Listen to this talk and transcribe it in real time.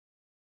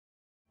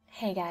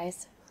Hey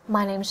guys,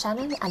 my name's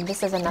Shannon, and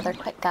this is another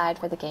quick guide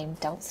for the game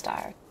Don't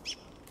Starve.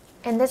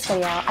 In this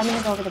video, I'm going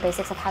to go over the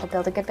basics of how to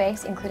build a good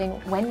base, including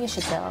when you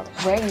should build,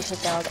 where you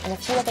should build, and a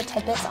few other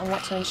tidbits on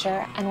what to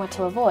ensure and what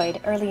to avoid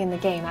early in the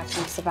game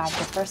after you've survived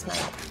your first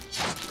night.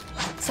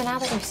 So now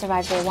that you've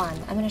survived day 1,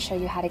 I'm going to show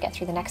you how to get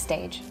through the next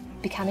stage,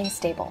 becoming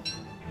stable.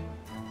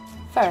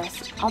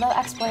 First, although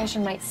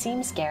exploration might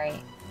seem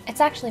scary, it's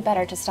actually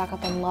better to stock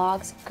up on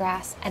logs,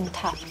 grass, and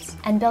tufts,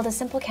 and build a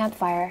simple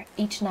campfire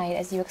each night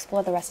as you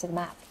explore the rest of the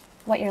map.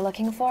 What you're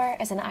looking for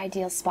is an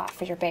ideal spot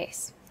for your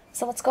base.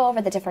 So let's go over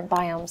the different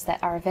biomes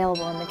that are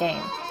available in the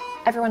game.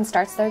 Everyone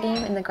starts their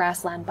game in the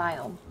grassland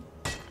biome.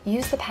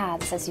 Use the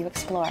paths as you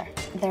explore.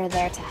 They're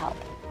there to help.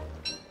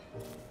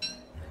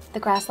 The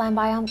grassland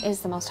biome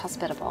is the most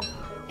hospitable.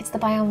 It's the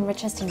biome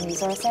richest in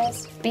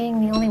resources,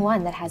 being the only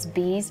one that has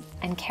bees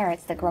and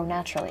carrots that grow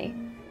naturally.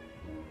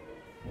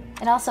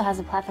 It also has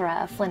a plethora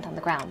of flint on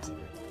the ground.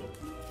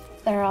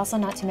 There are also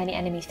not too many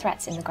enemy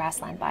threats in the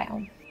grassland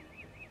biome.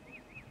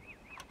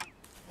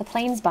 The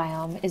plains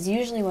biome is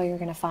usually where you're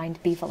going to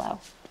find beefalo.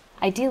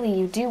 Ideally,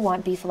 you do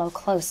want beefalo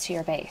close to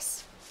your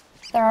base.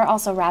 There are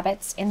also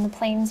rabbits in the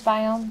plains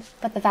biome,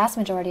 but the vast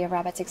majority of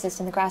rabbits exist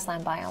in the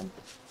grassland biome.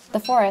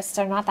 The forests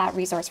are not that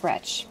resource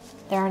rich.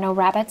 There are no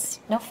rabbits,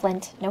 no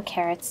flint, no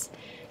carrots.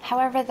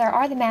 However, there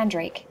are the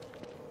mandrake.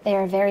 They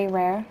are very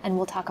rare, and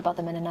we'll talk about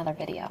them in another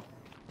video.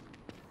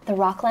 The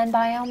rockland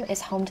biome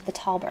is home to the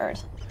tall bird.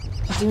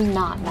 Do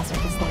not mess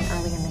with this thing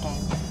early in the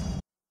game.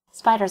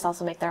 Spiders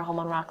also make their home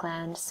on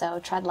rockland, so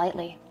tread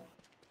lightly.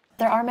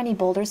 There are many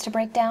boulders to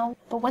break down,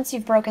 but once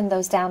you've broken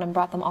those down and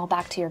brought them all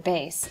back to your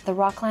base, the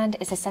rockland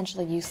is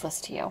essentially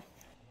useless to you.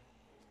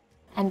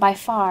 And by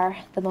far,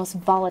 the most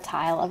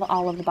volatile of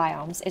all of the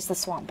biomes is the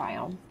swamp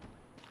biome.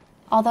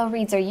 Although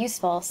reeds are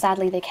useful,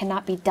 sadly they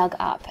cannot be dug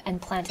up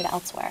and planted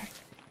elsewhere.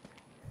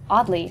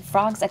 Oddly,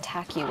 frogs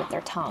attack you with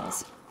their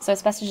tongues, so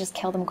it's best to just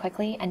kill them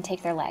quickly and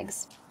take their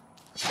legs.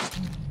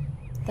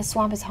 The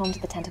swamp is home to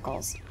the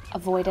tentacles.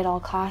 Avoid at all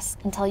costs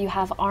until you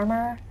have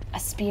armor, a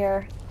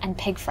spear, and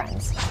pig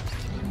friends.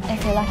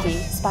 If you're lucky,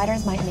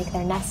 spiders might make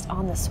their nest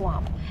on the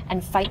swamp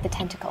and fight the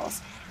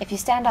tentacles. If you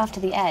stand off to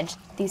the edge,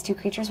 these two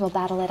creatures will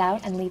battle it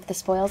out and leave the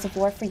spoils of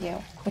war for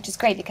you, which is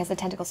great because the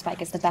tentacle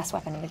spike is the best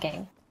weapon in the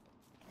game.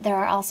 There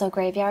are also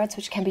graveyards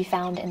which can be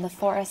found in the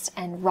forest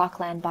and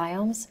rockland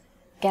biomes.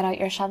 Get out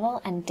your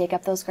shovel and dig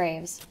up those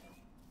graves.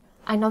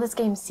 I know this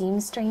game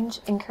seems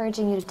strange,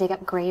 encouraging you to dig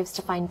up graves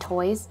to find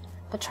toys,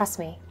 but trust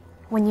me,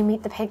 when you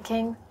meet the Pig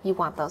King, you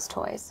want those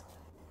toys.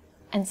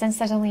 And since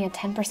there's only a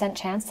 10%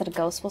 chance that a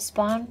ghost will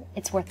spawn,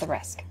 it's worth the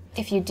risk.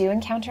 If you do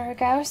encounter a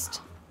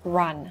ghost,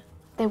 run.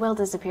 They will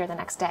disappear the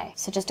next day,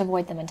 so just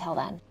avoid them until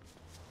then.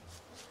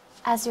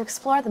 As you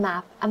explore the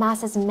map,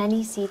 amass as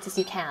many seeds as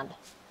you can.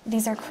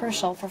 These are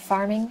crucial for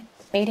farming,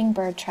 baiting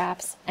bird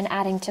traps, and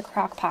adding to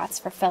crock pots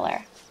for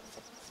filler.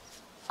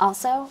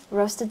 Also,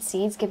 roasted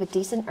seeds give a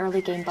decent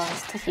early game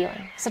bonus to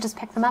healing, so just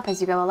pick them up as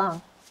you go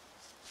along.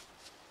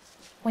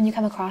 When you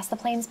come across the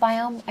plains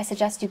biome, I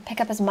suggest you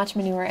pick up as much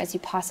manure as you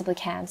possibly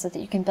can so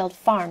that you can build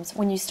farms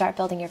when you start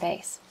building your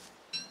base.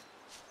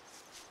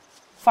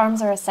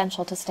 Farms are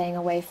essential to staying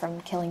away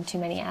from killing too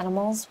many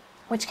animals,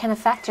 which can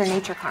affect your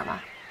nature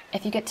karma.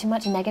 If you get too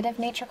much negative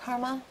nature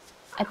karma,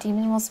 a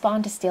demon will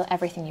spawn to steal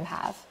everything you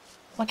have.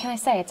 What can I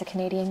say, it's a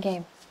Canadian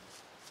game.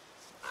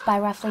 By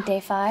roughly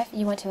day 5,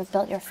 you want to have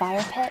built your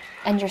fire pit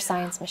and your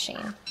science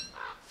machine.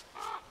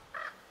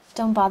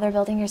 Don't bother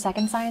building your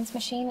second science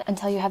machine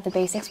until you have the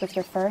basics with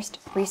your first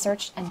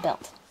researched and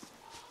built.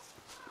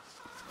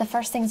 The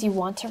first things you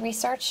want to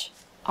research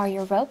are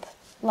your rope,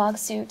 log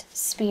suit,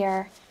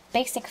 spear,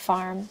 basic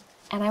farm,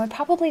 and I would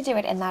probably do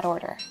it in that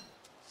order.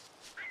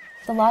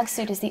 The log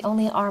suit is the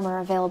only armor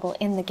available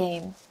in the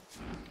game.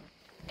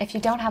 If you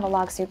don't have a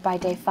log suit by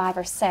day 5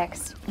 or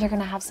 6, you're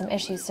going to have some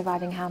issues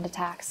surviving hound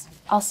attacks.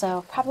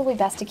 Also, probably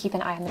best to keep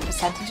an eye on the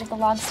percentage of the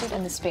log suit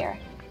and the spear.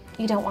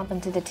 You don't want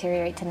them to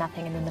deteriorate to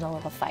nothing in the middle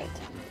of a fight.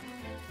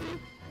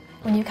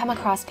 When you come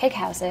across pig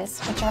houses,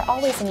 which are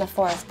always in the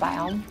forest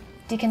biome,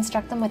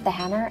 deconstruct them with the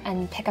hammer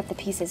and pick up the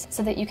pieces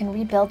so that you can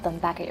rebuild them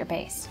back at your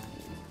base.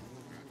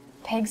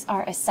 Pigs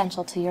are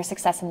essential to your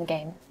success in the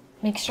game.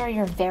 Make sure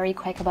you're very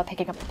quick about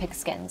picking up the pig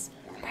skins.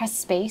 Press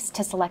space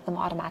to select them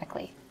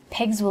automatically.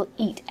 Pigs will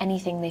eat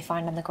anything they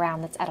find on the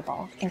ground that's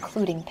edible,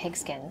 including pig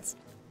skins.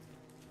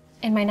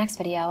 In my next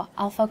video,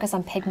 I'll focus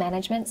on pig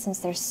management since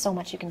there's so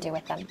much you can do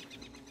with them.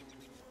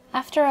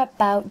 After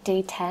about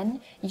day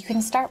 10, you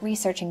can start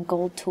researching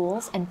gold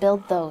tools and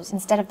build those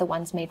instead of the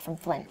ones made from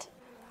flint.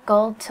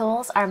 Gold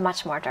tools are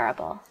much more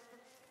durable.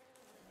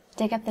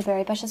 Dig up the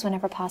berry bushes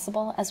whenever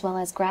possible, as well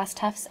as grass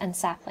tufts and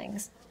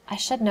saplings. I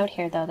should note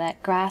here though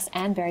that grass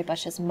and berry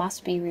bushes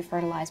must be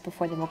refertilized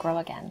before they will grow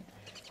again.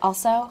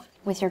 Also,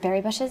 with your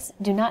berry bushes,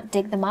 do not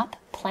dig them up,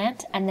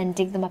 plant, and then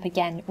dig them up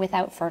again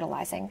without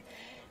fertilizing.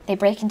 They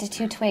break into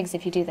 2 twigs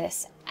if you do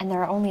this, and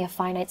there are only a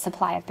finite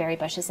supply of berry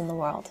bushes in the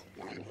world.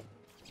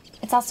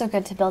 It's also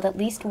good to build at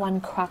least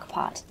 1 crock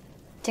pot.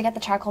 To get the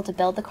charcoal to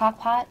build the crock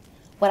pot,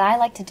 What I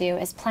like to do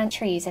is plant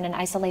trees in an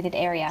isolated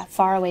area,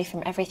 far away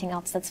from everything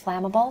else that's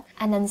flammable,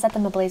 and then set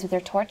them ablaze with your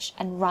torch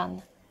and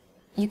run.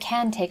 You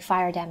can take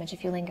fire damage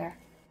if you linger.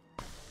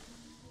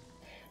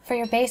 For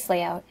your base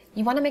layout,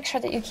 you want to make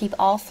sure that you keep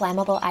all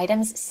flammable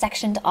items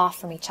sectioned off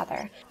from each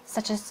other,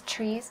 such as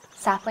trees,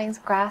 saplings,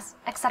 grass,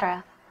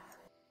 etc.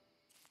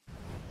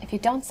 If you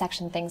don't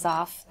section things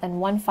off,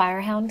 then one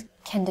firehound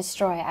can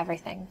destroy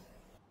everything.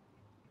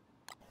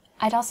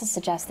 I'd also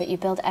suggest that you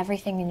build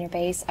everything in your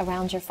base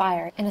around your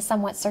fire in a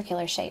somewhat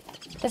circular shape.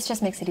 This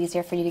just makes it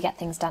easier for you to get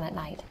things done at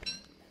night.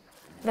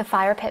 The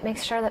fire pit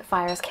makes sure that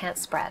fires can't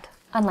spread,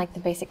 unlike the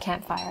basic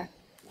campfire.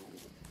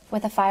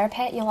 With a fire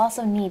pit, you'll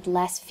also need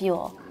less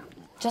fuel.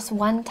 Just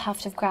one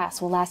tuft of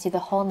grass will last you the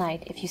whole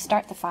night if you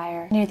start the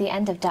fire near the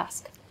end of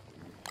dusk.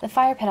 The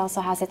fire pit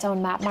also has its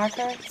own map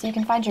marker, so you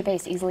can find your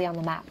base easily on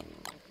the map.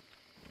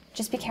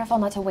 Just be careful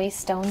not to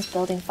waste stones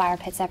building fire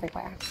pits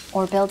everywhere,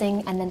 or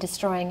building and then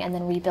destroying and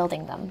then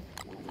rebuilding them.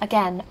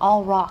 Again,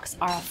 all rocks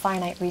are a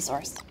finite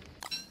resource.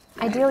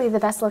 Ideally, the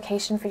best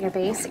location for your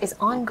base is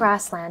on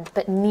grassland,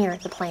 but near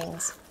the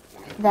plains.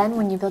 Then,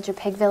 when you build your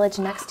pig village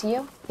next to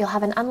you, you'll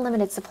have an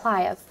unlimited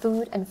supply of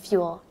food and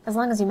fuel, as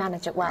long as you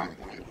manage it well.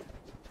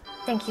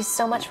 Thank you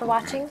so much for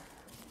watching.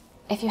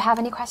 If you have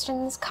any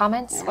questions,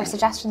 comments, or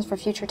suggestions for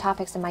future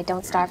topics in my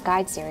Don't Starve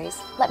Guide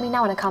series, let me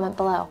know in a comment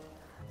below.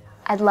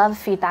 I'd love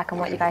feedback on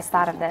what you guys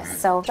thought of this,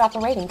 so drop a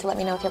rating to let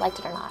me know if you liked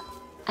it or not.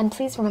 And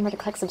please remember to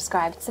click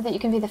subscribe so that you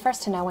can be the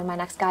first to know when my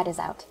next guide is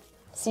out.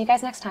 See you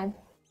guys next time.